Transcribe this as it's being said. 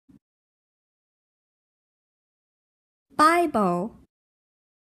Bible,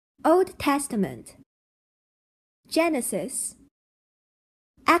 Old Testament, Genesis,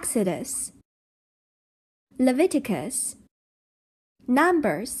 Exodus, Leviticus,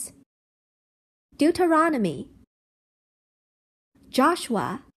 Numbers, Deuteronomy,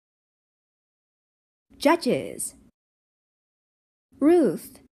 Joshua, Judges,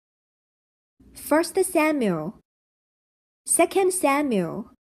 Ruth, 1 Samuel, 2 Samuel,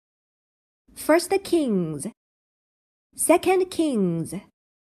 1 Kings, 2 Kings,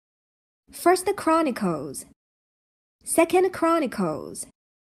 1 Chronicles, 2 Chronicles,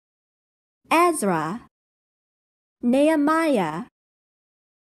 Ezra, Nehemiah,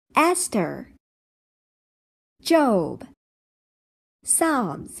 Esther, Job,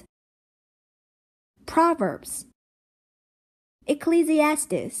 Psalms, Proverbs,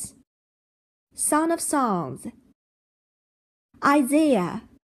 Ecclesiastes, Song of Songs, Isaiah,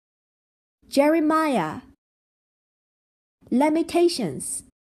 Jeremiah, Lamentations,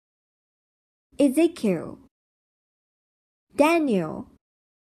 Ezekiel, Daniel,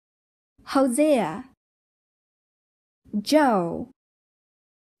 Hosea, Joel,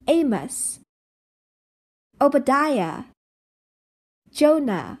 Amos, Obadiah,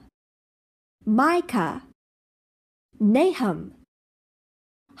 Jonah, Micah, Nahum,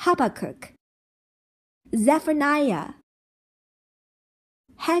 Habakkuk, Zephaniah,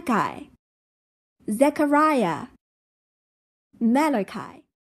 Haggai, Zechariah, Malachi.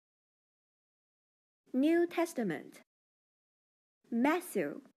 New Testament: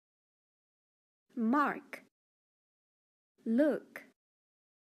 Matthew, Mark, Luke,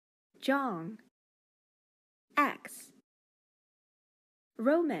 John, Acts,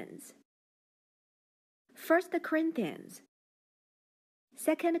 Romans, 1 Corinthians,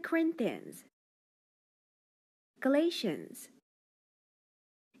 2 Corinthians, Galatians,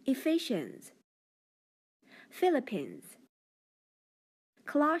 Ephesians, Philippians,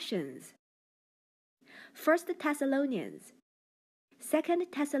 Colossians, 1 Thessalonians, 2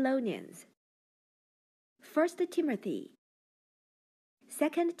 Thessalonians, 1 Timothy,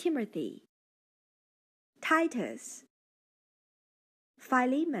 2 Timothy, Titus,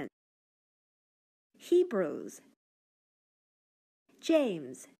 Philemon, Hebrews,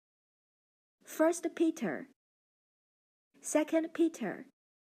 James, 1 Peter, 2 Peter,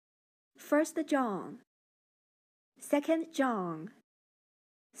 1 John, 2 John,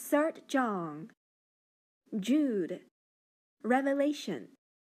 3 John, Jude, Revelation.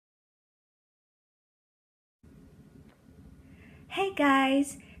 Hey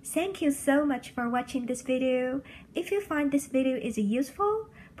guys, thank you so much for watching this video. If you find this video is useful,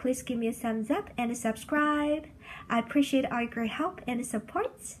 please give me a thumbs up and subscribe. I appreciate all your help and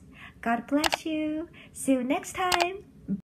support. God bless you. See you next time.